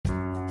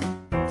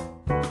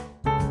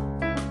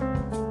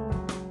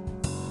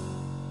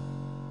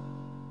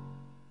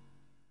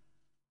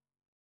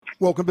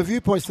Welcome to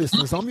Viewpoints,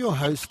 listeners. I'm your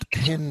host,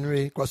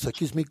 Henry Grosser. It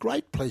gives me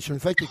great pleasure. In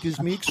fact, it gives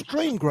me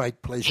extreme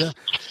great pleasure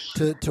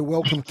to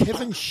welcome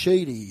Kevin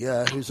Sheedy,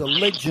 who's a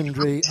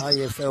legendary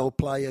AFL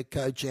player,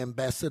 coach,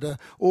 ambassador,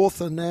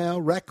 author now,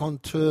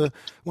 raconteur,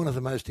 one of the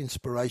most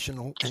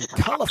inspirational and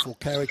colourful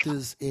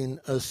characters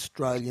in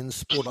Australian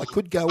sport. I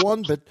could go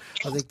on, but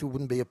I think there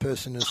wouldn't be a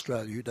person in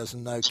Australia who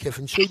doesn't know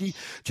Kevin Sheedy.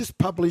 Just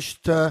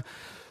published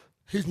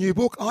his new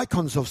book,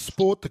 Icons of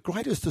Sport, the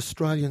greatest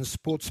Australian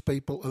sports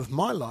people of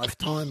my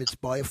lifetime. It's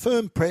by a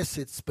firm press.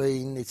 It's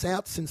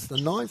out since the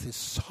 9th.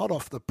 It's hot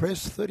off the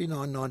press,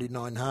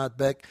 $39.99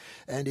 hardback,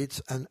 and it's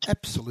an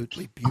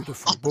absolutely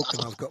beautiful book.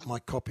 And I've got my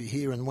copy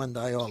here, and one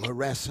day I'll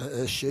harass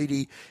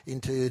Sheedy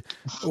into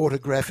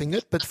autographing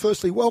it. But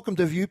firstly, welcome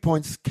to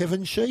Viewpoints,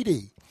 Kevin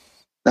Sheedy.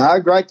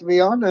 No, great to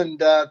be on,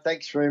 and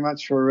thanks very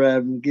much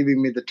for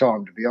giving me the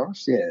time, to be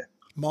honest, yeah.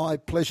 My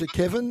pleasure,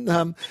 Kevin.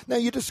 Now,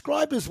 you're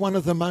described as one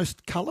of the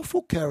most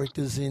colourful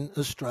characters in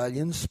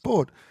Australian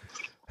sport.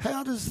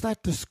 How does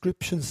that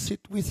description sit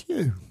with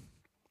you?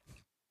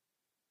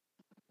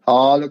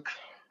 Oh, look,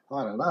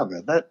 I don't know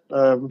about that.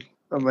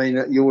 I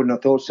mean, you wouldn't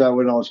have thought so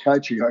when I was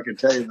coaching, I can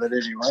tell you, but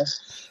anyway.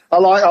 I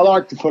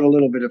like to put a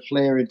little bit of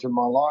flair into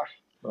my life.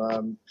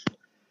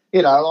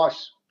 Life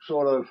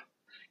sort of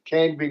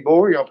can be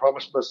boring. I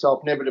promised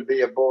myself never to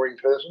be a boring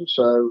person,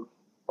 so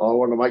I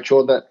want to make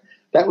sure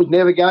that was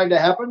never going to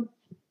happen.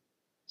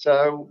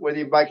 So whether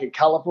you make it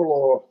colourful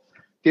or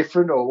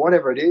different or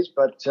whatever it is,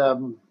 but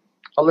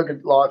I look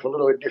at life a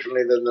little bit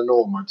differently than the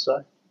norm, I'd say.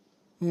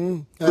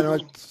 And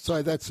I'd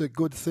say that's a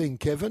good thing,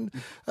 Kevin.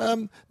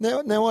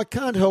 Now I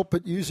can't help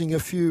but using a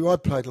few. I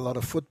played a lot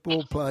of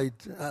football, played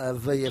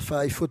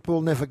VFA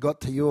football, never got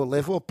to your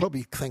level.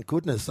 Probably, thank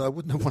goodness, I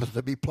wouldn't have wanted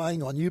to be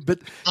playing on you, but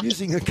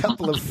using a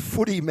couple of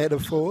footy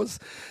metaphors.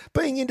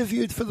 Being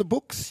interviewed for the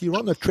books, you're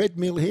on a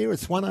treadmill here.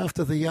 It's one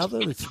after the other.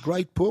 It's a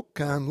great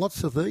book,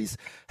 lots of these.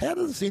 How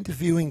does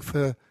interviewing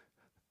for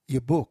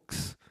your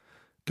books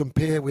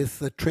compare with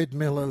the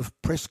treadmill of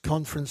press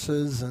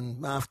conferences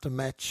and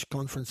after-match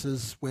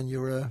conferences when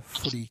you're a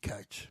footy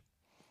coach?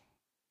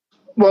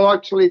 Well,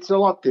 actually, it's a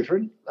lot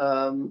different.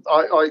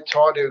 I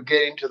try to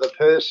get into the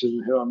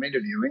person who I'm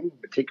interviewing,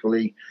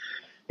 particularly,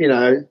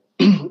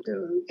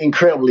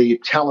 incredibly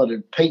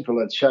talented people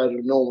that showed an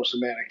enormous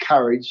amount of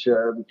courage.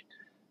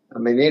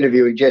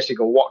 Interviewing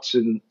Jessica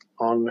Watson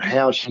on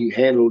how she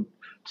handled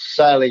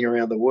sailing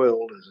around the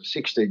world as a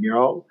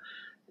 16-year-old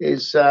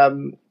is...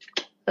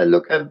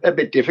 a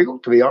bit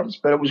difficult, to be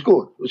honest, but it was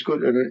good. It was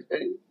good. And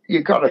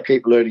you've got to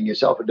keep learning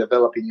yourself and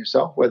developing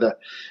yourself, whether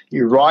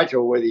you write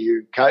or whether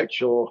you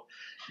coach or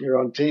you're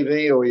on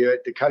TV or you're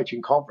at the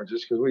coaching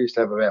conferences, because we used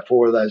to have about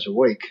 4 of those a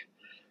week.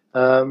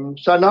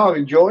 I've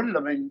enjoyed it. I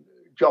mean,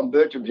 John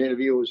Bertrand's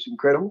interview was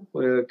incredible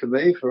to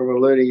me for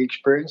a learning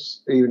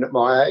experience, even at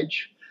my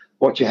age,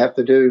 what you have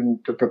to do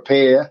to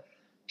prepare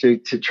to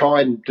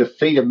try and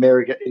defeat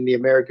America in the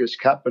America's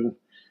Cup. And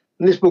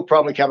this book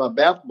probably came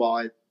about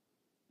by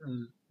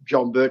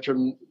John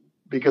Bertrand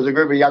because a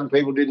group of young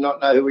people did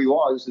not know who he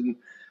was and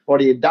what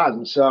he had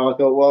done. So I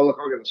thought, well, look,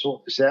 I'm going to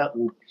sort this out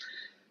and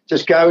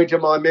just go into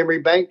my memory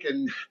bank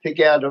and pick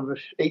out of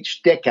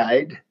each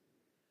decade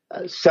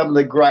some of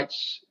the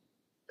greats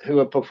who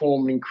have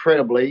performed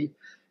incredibly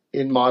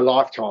in my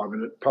lifetime.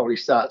 And it probably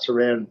starts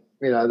around,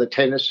 the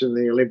tennis and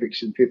the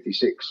Olympics in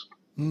 56.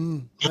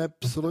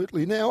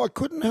 Absolutely. Now, I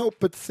couldn't help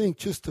but think,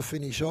 just to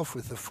finish off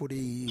with the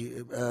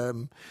footy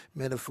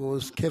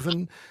metaphors,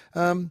 Kevin,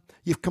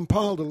 you've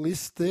compiled a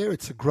list there.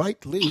 It's a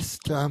great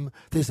list.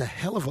 There's a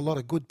hell of a lot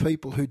of good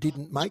people who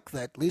didn't make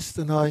that list,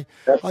 and I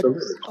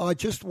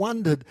just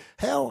wondered,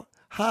 how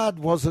hard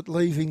was it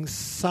leaving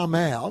some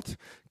out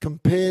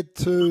compared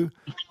to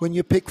when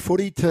you pick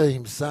footy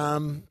teams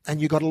and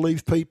you got to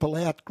leave people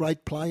out,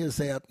 great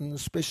players out, and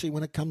especially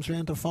when it comes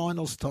around to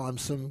finals time,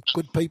 some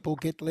good people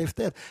get left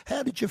out.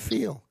 How did you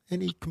feel?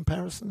 Any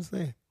comparisons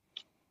there?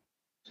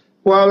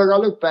 Well, look, I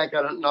look back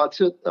at it and I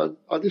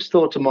just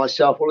thought to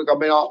myself, well, look,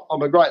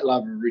 I'm a great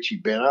lover of Richie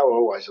Benaud. I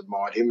always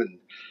admired him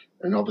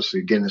and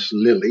obviously Dennis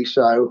Lilly.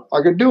 So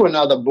I could do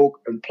another book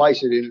and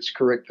place it in its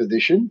correct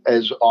position,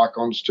 as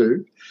icons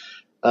do.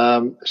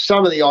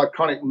 Some of the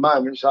iconic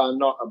moments are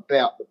not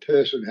about the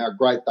person, how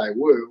great they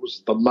were. It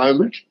was the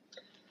moment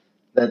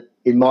that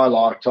in my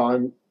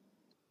lifetime,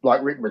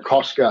 like Rick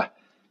McCosker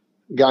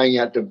going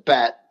out to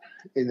bat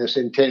in the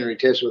centenary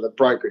test with a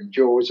broken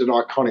jaw is an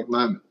iconic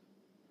moment.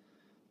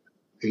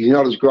 He's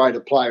not as great a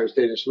player as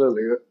Dennis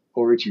Lilly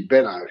or Richie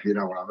Benaud, if you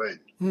know what I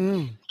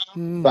mean.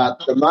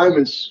 But the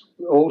moments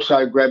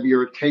also grab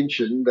your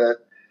attention that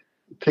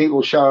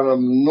people show an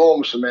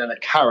enormous amount of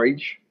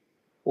courage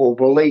or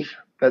belief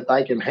that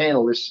they can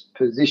handle this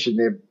position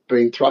they're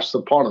being thrust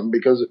upon them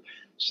because of,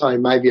 say,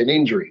 maybe an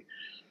injury.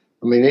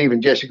 I mean,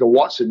 even Jessica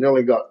Watson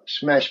nearly got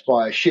smashed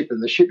by a ship in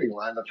the shipping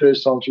lane the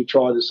first time she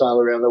tried to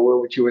sail around the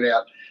world when she went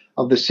out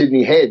of the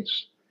Sydney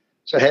Heads.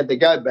 So had to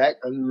go back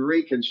and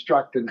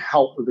reconstruct and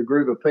help with a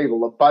group of people,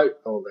 the boat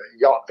or the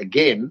yacht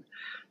again,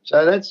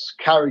 So that's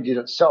courage in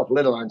itself,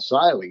 let alone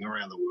sailing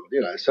around the world,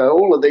 you know. So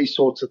all of these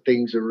sorts of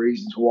things are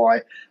reasons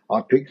why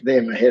I picked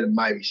them ahead of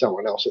maybe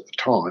someone else at the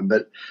time.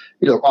 But,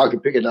 you know, I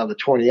could pick another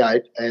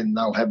 28 and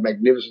they'll have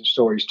magnificent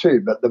stories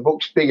too. But the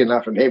book's big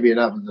enough and heavy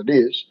enough as it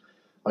is.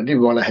 I did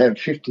want to have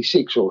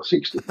 56 or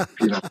 60,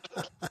 you know.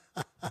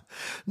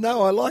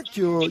 No, I liked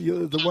your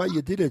the way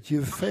you did it.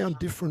 You've found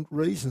different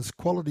reasons,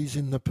 qualities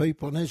in the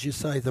people, and as you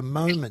say, the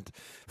moment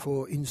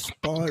for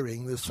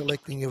inspiring the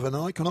selecting of an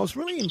icon. I was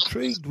really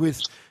intrigued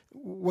with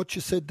what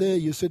you said there.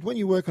 You said when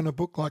you work on a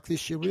book like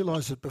this, you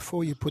realise that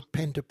before you put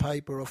pen to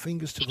paper or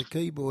fingers to the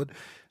keyboard,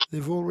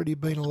 there've already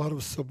been a lot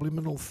of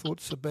subliminal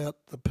thoughts about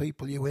the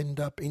people you end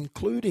up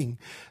including.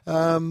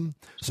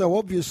 So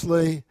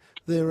obviously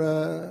there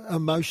are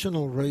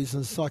emotional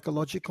reasons,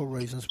 psychological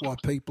reasons why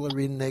people are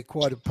in there,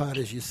 quite apart,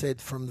 as you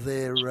said, from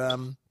their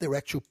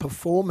actual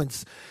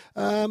performance.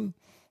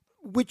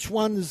 Which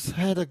ones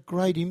had a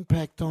great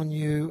impact on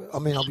you? I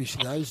mean,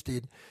 obviously those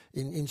did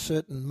in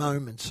certain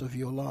moments of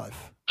your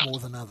life more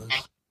than others.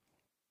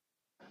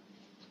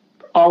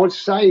 I would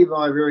say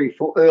my very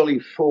early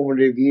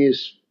formative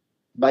years,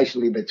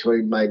 basically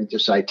between maybe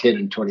just say 10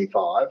 and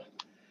 25,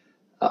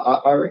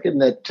 I reckon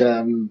that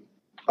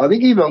I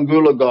think Evonne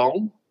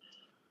Goolagong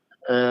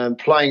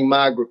playing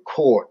Margaret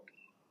Court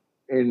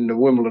in the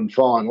Wimbledon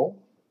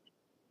final,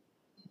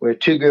 where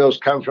two girls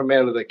come from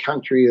out of the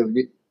country of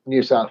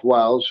New South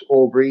Wales,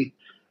 Aubrey,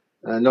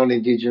 a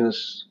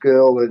non-Indigenous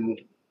girl, and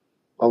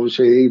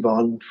obviously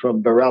Evonne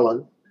from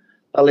Barrellan.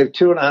 They live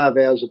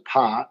 2.5 hours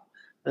apart,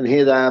 and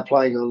here they are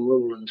playing on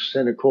Wimbledon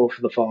centre court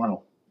for the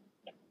final.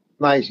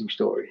 Amazing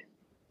story.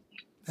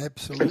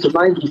 Absolutely. It's an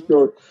amazing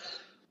story.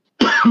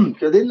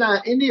 Because in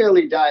the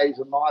early days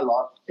of my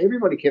life,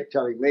 everybody kept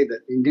telling me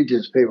that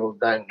Indigenous people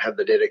don't have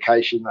the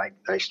dedication,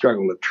 they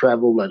struggle to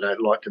travel, they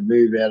don't like to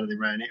move out of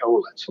their own,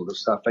 all that sort of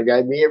stuff. They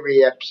gave me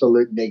every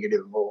absolute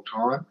negative of all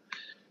time.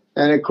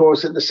 And, of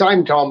course, at the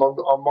same time,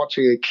 I'm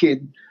watching a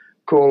kid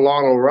called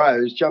Lionel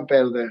Rose jump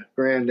out of the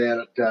ground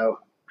out at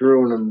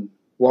Druin and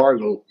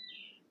Warrigal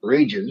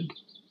region.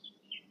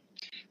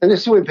 And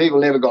this is when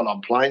people never got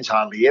on planes,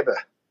 hardly ever.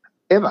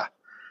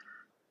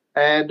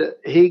 And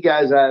he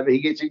goes over, he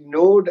gets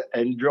ignored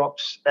and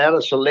drops out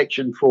of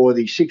selection for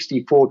the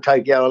 64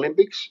 Tokyo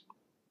Olympics.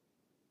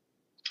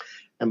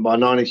 And by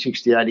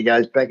 1968, he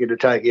goes back into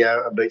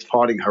Tokyo and beats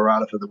Fighting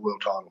Harada for the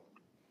world title.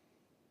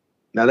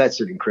 Now, that's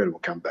an incredible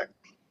comeback.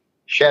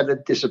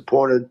 Shattered,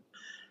 disappointed.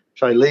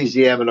 So he leaves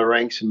the amateur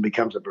ranks and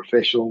becomes a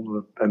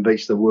professional and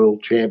beats the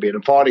world champion.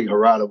 And Fighting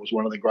Harada was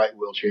one of the great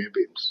world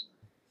champions.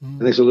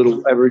 And there's a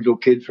little Aboriginal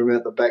kid from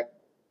out the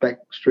back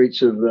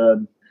streets of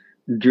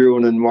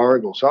Druin and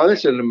Warrigal. So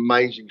that's an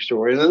amazing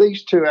story. And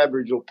these two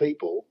Aboriginal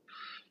people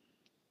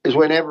is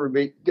whenever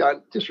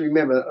just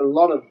remember, a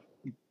lot of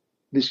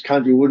this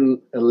country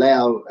wouldn't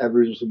allow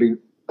Aboriginals to be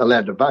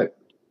allowed to vote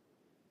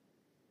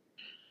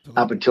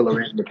up until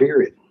around the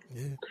period.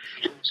 Yeah.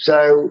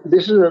 So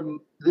this is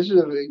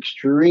an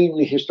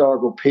extremely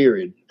historical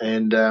period,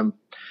 and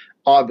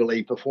I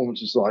believe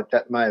performances like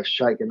that may have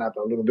shaken up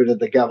a little bit of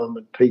the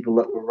government people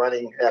that were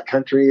running our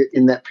country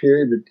in that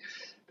period,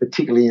 but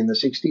particularly in the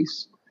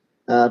 60s.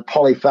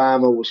 Polly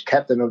Farmer was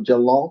captain of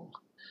Geelong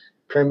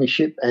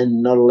Premiership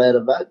and not allowed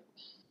to vote,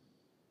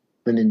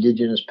 an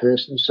Indigenous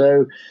person.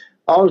 So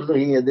I was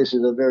looking at this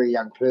as a very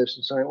young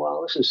person saying,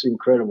 well, this is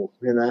incredible,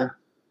 you know.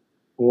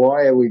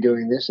 Why are we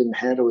doing this and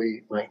how do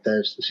we make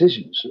those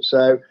decisions?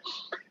 So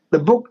the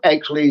book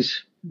actually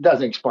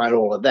doesn't explain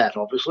all of that,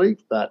 obviously,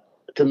 but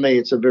to me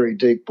it's a very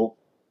deep book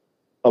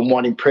on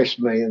what impressed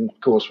me. And,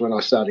 of course, when I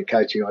started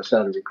coaching, I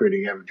started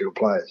recruiting Aboriginal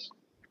players.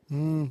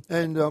 And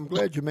I'm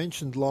glad you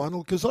mentioned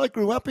Lionel because I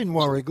grew up in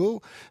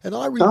Warrigal, and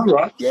I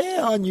right.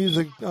 I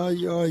knew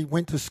I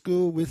went to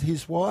school with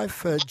his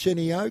wife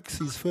Jenny Oakes,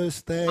 his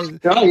first dad.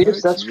 Oh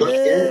yes, that's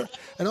good. Yeah,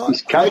 and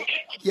his coach.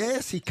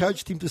 Yes, he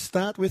coached him to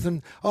start with,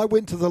 and I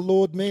went to the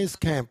Lord Mayor's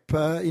camp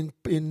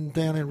in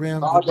down around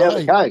the down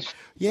Bay. the coast.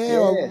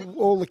 Yeah,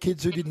 all the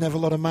kids who didn't have a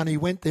lot of money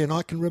went there, and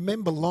I can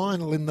remember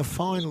Lionel in the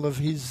final of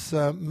his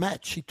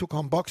match. He took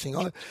on boxing.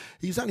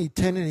 He was only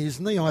 10 and his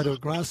knee eye to a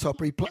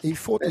grasshopper. He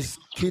fought this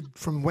kid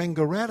from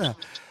Wangaratta,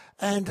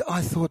 and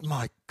I thought,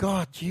 my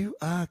God, you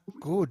are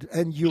good.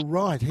 And you're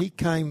right, he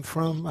came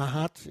from a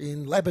hut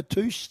in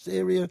Labatouche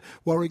area,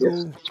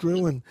 Warrigal,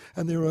 Druin,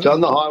 and there were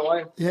on the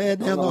highway. Yeah,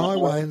 down the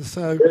highway, and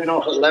so turn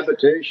off at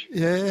Labatouche.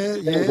 Yeah.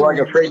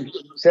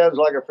 Sounds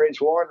like a French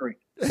winery.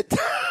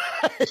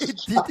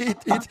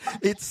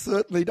 It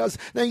certainly does.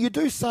 Now, you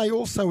do say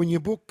also in your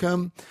book,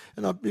 and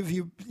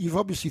you've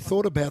obviously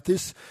thought about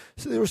this,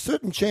 so there are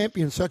certain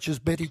champions such as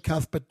Betty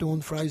Cuthbert,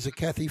 Dawn Fraser,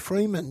 Kathy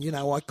Freeman,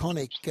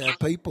 iconic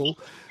people.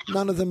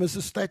 None of them is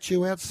a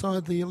statue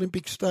outside the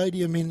Olympic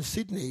Stadium in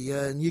Sydney.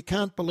 And you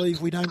can't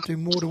believe we don't do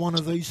more to one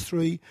of these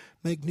three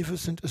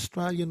magnificent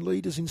Australian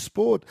leaders in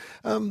sport.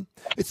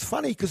 It's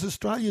funny because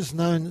Australia's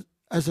known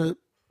as a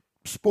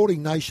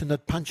sporting nation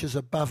that punches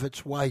above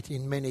its weight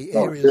in many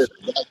areas.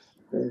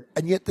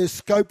 And yet there's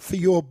scope for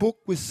your book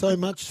with so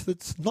much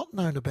that's not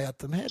known about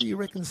them. How do you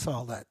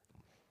reconcile that?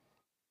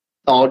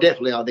 Oh,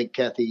 definitely. I think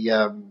Kathy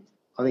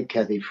I think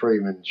Kathy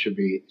Freeman should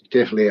be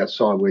definitely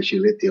outside where she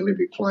lit the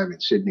Olympic flame in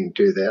Sydney in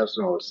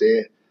 2000. I was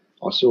there.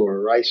 I saw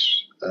her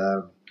race.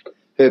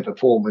 Her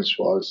performance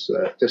was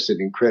just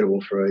an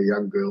incredible for a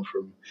young girl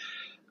from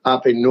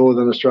up in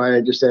Northern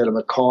Australia, just out of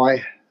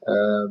Mackay.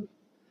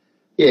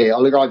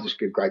 Look, I just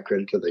give great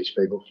credit to these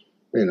people.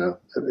 You know,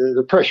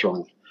 the pressure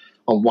on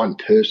one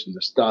person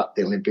to start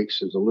the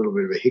Olympics is a little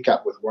bit of a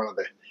hiccup with one of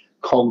the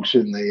cogs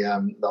in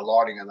the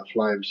lighting of the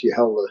flames. She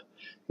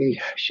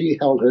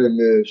held her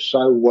nerves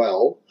so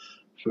well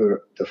to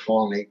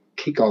finally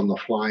kick on the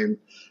flame,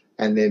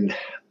 and then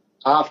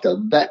after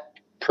that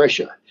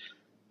pressure,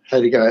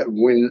 had to go out and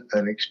win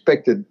and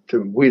expected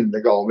to win the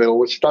gold medal,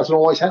 which doesn't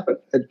always happen.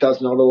 It does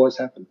not always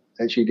happen,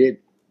 and she did.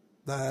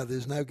 No,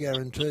 there's no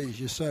guarantees.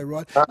 You're so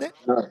right.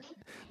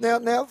 No.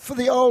 Now, for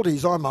the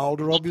oldies, I'm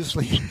older,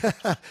 obviously.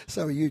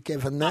 So are you,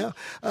 Kevin, now.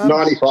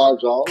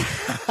 95's old.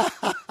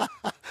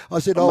 I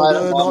said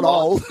older, not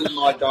old. In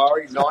my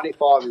diary,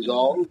 95 is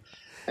old,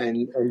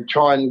 and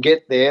try and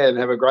get there and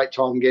have a great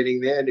time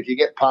getting there. And if you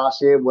get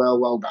past there,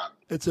 well done.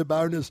 It's a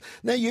bonus.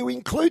 Now, you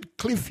include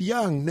Cliff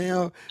Young.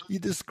 Now, you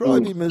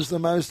describe him as the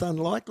most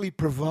unlikely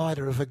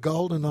provider of a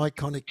golden,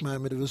 iconic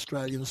moment of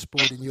Australian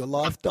sport in your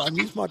lifetime.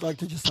 You might like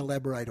to just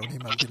elaborate on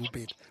him a little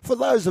bit, for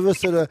those of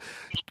us that are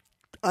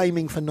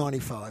aiming for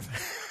 95.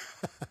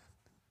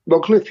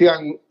 Well, Cliff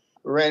Young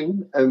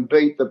ran and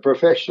beat the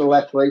professional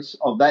athletes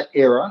of that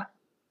era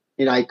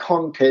in a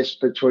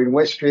contest between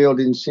Westfield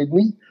in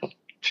Sydney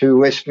to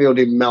Westfield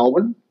in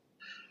Melbourne,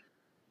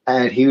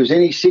 and he was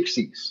in his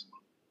 60s.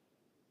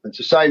 It's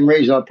the same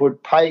reason I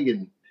put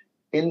Pagan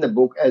in the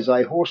book as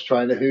a horse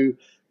trainer who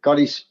got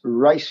his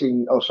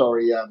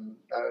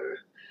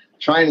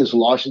trainer's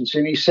license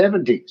in his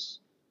 70s.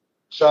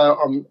 So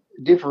I'm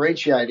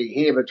differentiating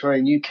here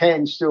between you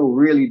can still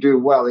really do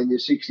well in your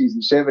 60s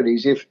and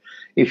 70s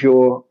if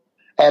your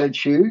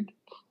attitude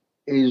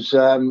is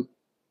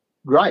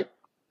great.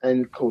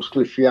 And, of course,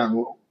 Cliff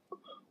Young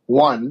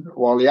won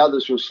while the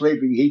others were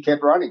sleeping. He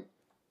kept running.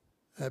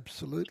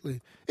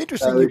 Absolutely.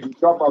 Interesting. So if you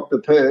drop off the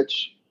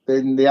perch,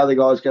 then the other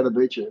guy's going to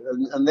beat you.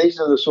 And these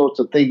are the sorts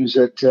of things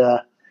that,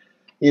 I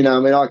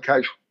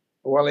coach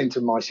well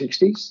into my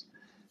 60s.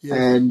 Yes.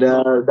 And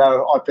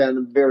though I found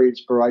them very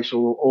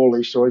inspirational, all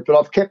these stories, but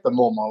I've kept them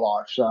all my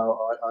life. So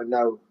I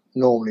know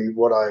normally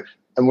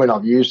when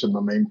I've used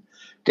them,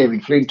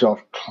 Debbie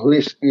Flintoff,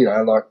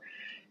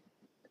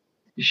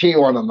 she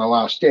won on the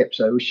last step.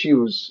 So she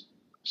was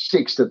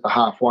sixth at the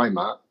halfway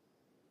mark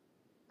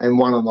and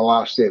won on the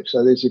last step.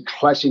 So there's a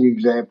classic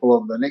example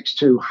of the next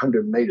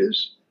 200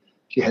 metres.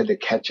 She had to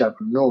catch up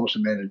an enormous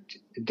amount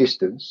of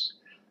distance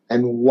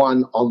and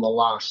won on the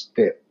last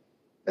step.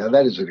 Now,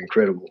 that is an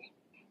incredible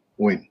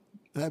win.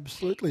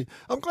 Absolutely.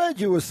 I'm glad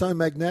you were so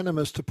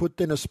magnanimous to put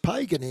Denis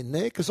Pagan in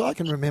there, because I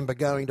can remember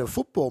going to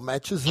football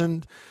matches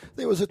and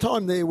there was a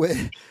time there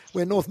where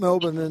North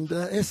Melbourne and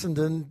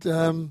Essendon,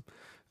 there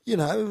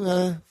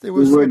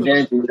was... We weren't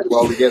dancing that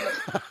well together.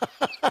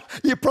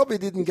 You probably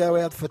didn't go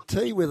out for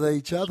tea with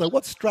each other.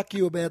 What struck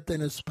you about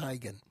Denis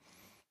Pagan?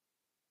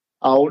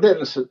 Oh, well,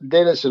 Denis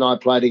and I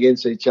played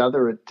against each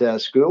other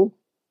at school.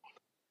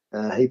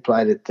 He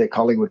played at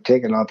Collingwood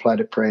Tech and I played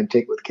at Prahran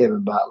Tech with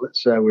Kevin Bartlett,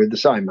 so we're the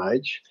same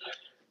age.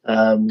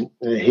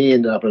 He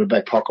ended up as a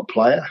back pocket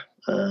player.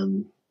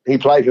 He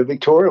played for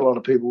Victoria. A lot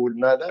of people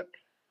wouldn't know that.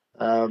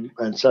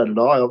 And so did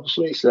I,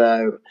 obviously.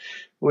 So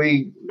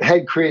we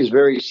had careers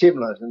very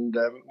similar. And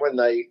when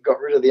they got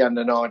rid of the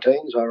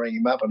under-19s, I rang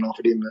him up and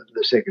offered him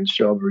the second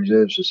job,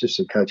 reserves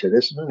assistant coach at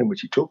Essendon, in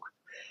which he took.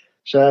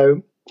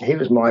 So he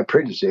was my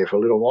apprentice there for a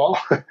little while.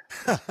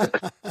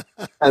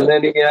 and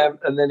then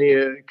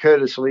he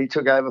courteously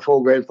took over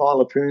 4 grand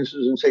final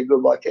appearances and said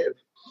goodbye, Kev.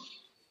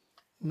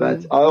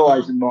 But I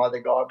always admire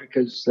the guy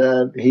because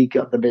he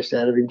got the best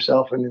out of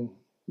himself. And,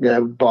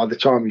 by the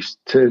time he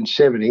turned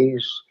 70,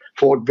 he's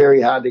fought very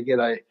hard to get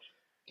a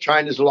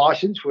trainer's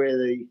license, where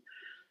the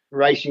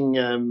racing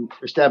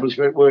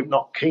establishment were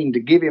not keen to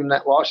give him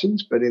that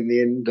license. But in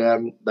the end,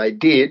 they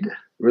did,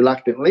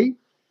 reluctantly.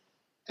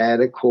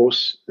 And, of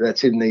course,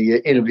 that's in the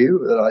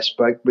interview that I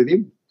spoke with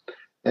him.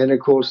 And,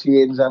 of course,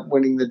 he ends up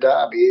winning the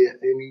Derby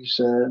in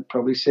his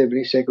probably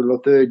 72nd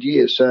or 3rd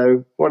year.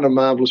 So what a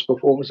marvellous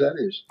performance that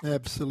is.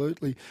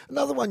 Absolutely.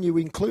 Another one you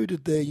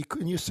included there,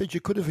 you said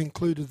you could have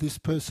included this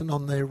person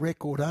on their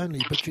record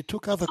only, but you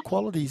took other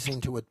qualities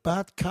into it.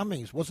 Bart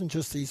Cummings wasn't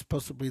just he's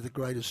possibly the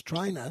greatest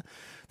trainer.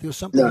 There was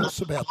something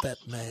else about that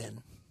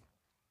man.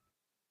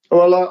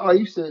 Well, I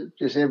used to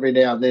just every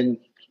now and then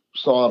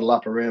sidle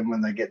up around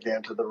when they get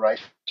down to the race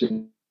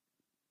in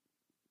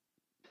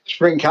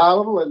Spring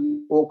Carnival,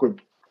 and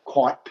awkward,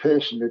 quiet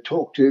person to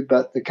talk to,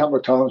 but the couple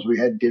of times we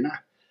had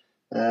dinner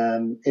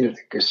in at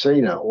the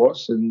casino it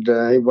was, and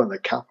he won the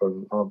cup,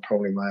 and I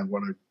probably may have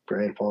won a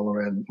grand final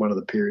around one of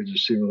the periods of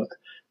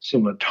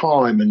similar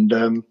time, and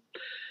I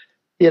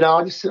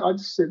just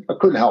said I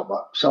couldn't help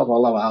myself. I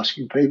love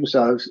asking people,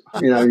 so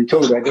you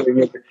talk about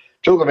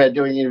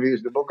doing interviews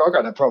in the book. I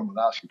got no problem with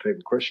asking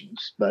people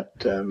questions,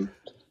 but I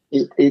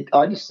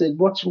just said,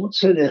 what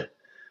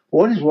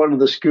is one of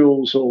the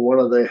skills or one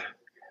of the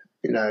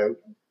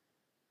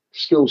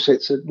skill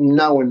sets that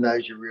no one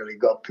knows you really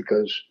got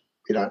because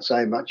you don't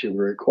say much, you're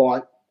very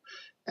quiet.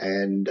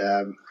 And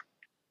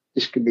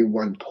this could be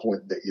one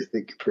point that you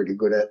think you're pretty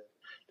good at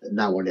that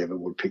no one ever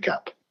would pick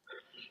up.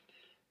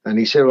 And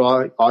he said,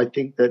 well, I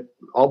think that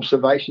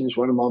observation is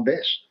one of my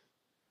best.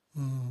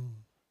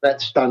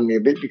 That stunned me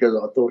a bit because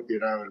I thought,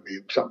 it'd be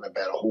something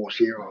about a horse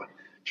here or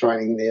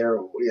training there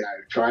or,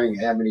 training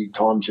how many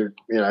times you,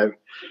 how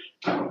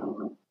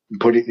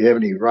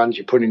many runs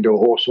you put into a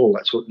horse, all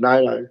that sort of.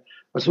 No.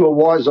 I said, well,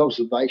 why is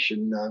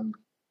observation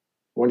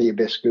one of your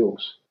best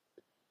skills?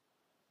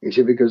 He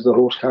said, because the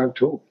horse can't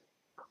talk.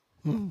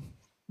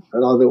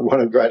 And I thought,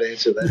 what a great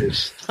answer that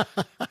is.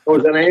 It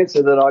was an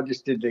answer that I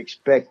just didn't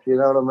expect, you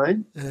know what I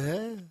mean?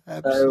 Yeah,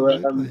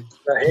 absolutely.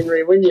 So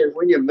Henry, when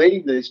you're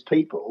meeting these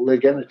people, they're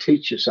going to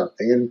teach you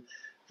something. And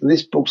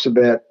this book's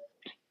about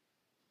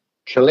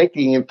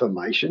collecting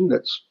information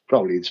that's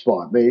probably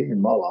inspired me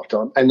in my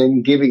lifetime and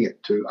then giving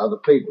it to other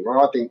people.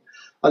 And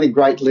I think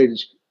great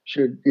leaders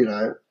should,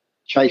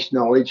 chase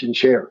knowledge and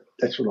share it.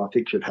 That's what I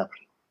think should happen.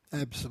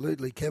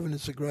 Absolutely, Kevin.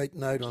 It's a great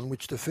note on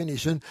which to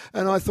finish. And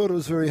I thought it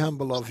was very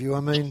humble of you. I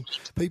mean,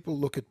 people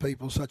look at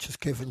people such as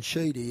Kevin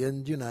Sheedy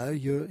and, you're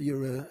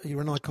an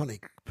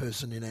iconic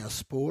person in our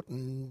sport,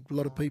 and a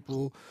lot of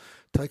people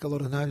take a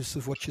lot of notice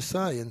of what you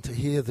say. And to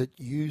hear that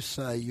you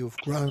say you've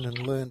grown and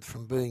learnt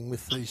from being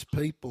with these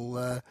people,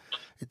 that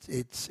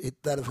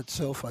of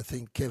itself, I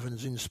think, Kevin,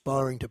 is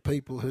inspiring to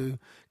people who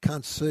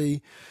can't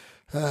see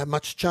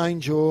much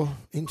change or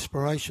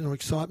inspiration or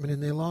excitement in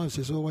their lives.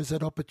 There's always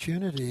that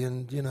opportunity,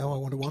 and I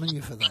want to honour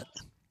you for that.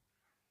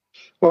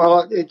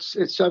 Well, it's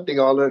something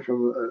I learned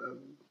from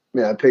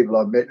people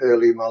I've met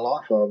early in my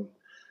life.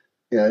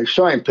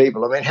 Showing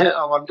people. I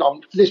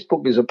mean, this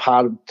book is a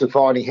part of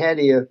defining. How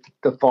do you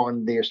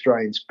define the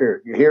Australian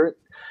spirit? You hear it,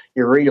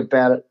 you read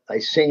about it, they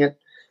sing it,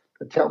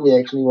 but tell me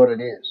actually what it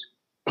is.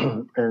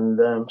 And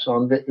so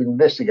I'm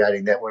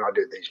investigating that when I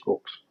do these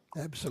books.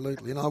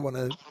 Absolutely, and I want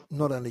to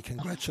not only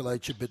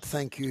congratulate you, but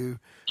thank you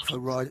for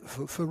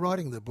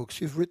writing the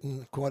books. You've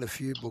written quite a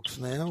few books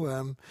now.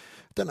 I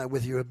don't know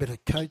whether you're a better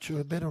coach or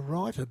a better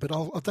writer, but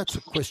that's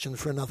a question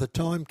for another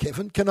time,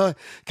 Kevin. Can I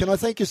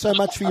thank you so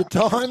much for your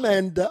time?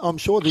 And I'm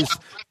sure this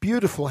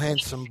beautiful,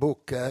 handsome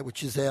book,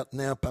 which is out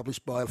now,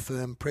 published by a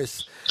firm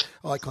press,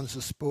 Icons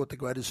of Sport, the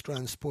great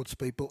Australian sports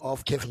people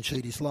of Kevin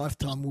Sheedy's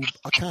lifetime,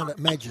 I can't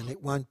imagine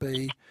it won't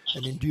be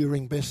an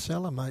enduring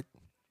bestseller, mate.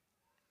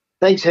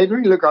 Thanks,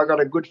 Henry. Look, I've got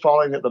a good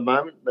following at the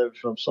moment.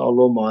 I've sold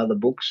all my other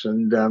books,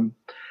 and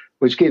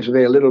which gives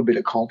me a little bit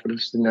of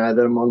confidence to know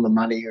that I'm on the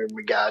money in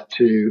regard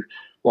to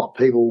what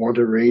people want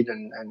to read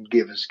and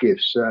give us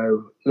gifts.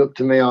 So, look,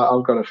 to me,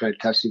 I've got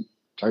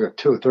I've got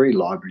 2 or 3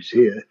 libraries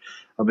here.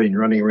 I've been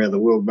running around the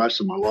world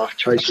most of my life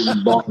chasing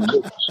and buying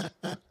books.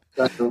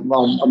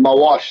 My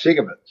wife's sick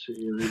of it.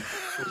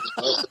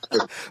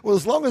 Well,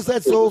 as long as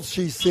that's all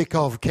she's sick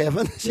of,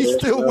 Kevin, she's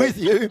still with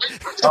you.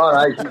 Oh,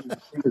 no,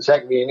 she can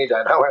sack me any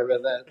day. Don't worry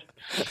about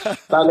that.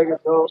 But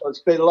look, it's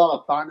been a lot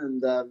of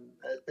fun,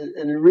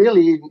 and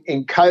really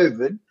in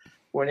COVID,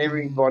 when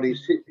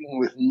everybody's sitting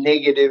with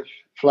negative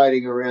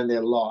floating around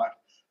their life,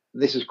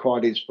 this is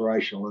quite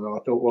inspirational. And I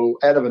thought, well,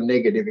 out of a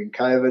negative in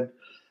COVID,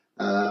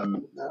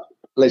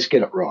 let's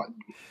get it right.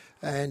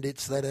 And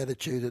it's that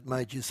attitude that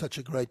made you such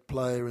a great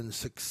player and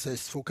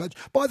successful coach.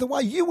 By the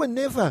way, you were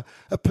never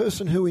a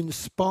person who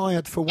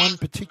inspired for one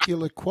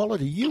particular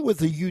quality. You were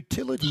the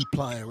utility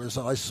player, as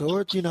I saw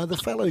it.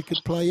 The fellow who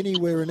could play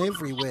anywhere and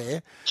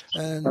everywhere.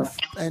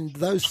 And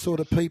those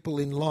sort of people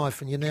in life,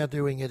 and you're now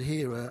doing it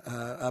here,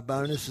 are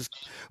bonuses.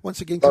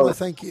 Once again, can I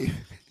thank you?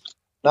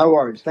 No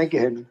worries. Thank you,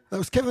 Henry. That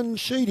was Kevin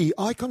Sheedy,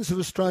 Icons of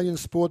Australian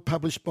Sport,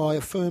 published by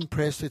a firm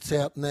press. It's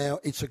out now.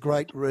 It's a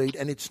great read,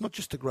 and it's not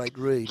just a great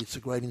read, it's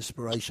a great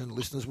inspiration.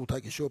 Listeners, we'll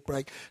take a short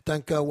break.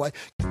 Don't go away.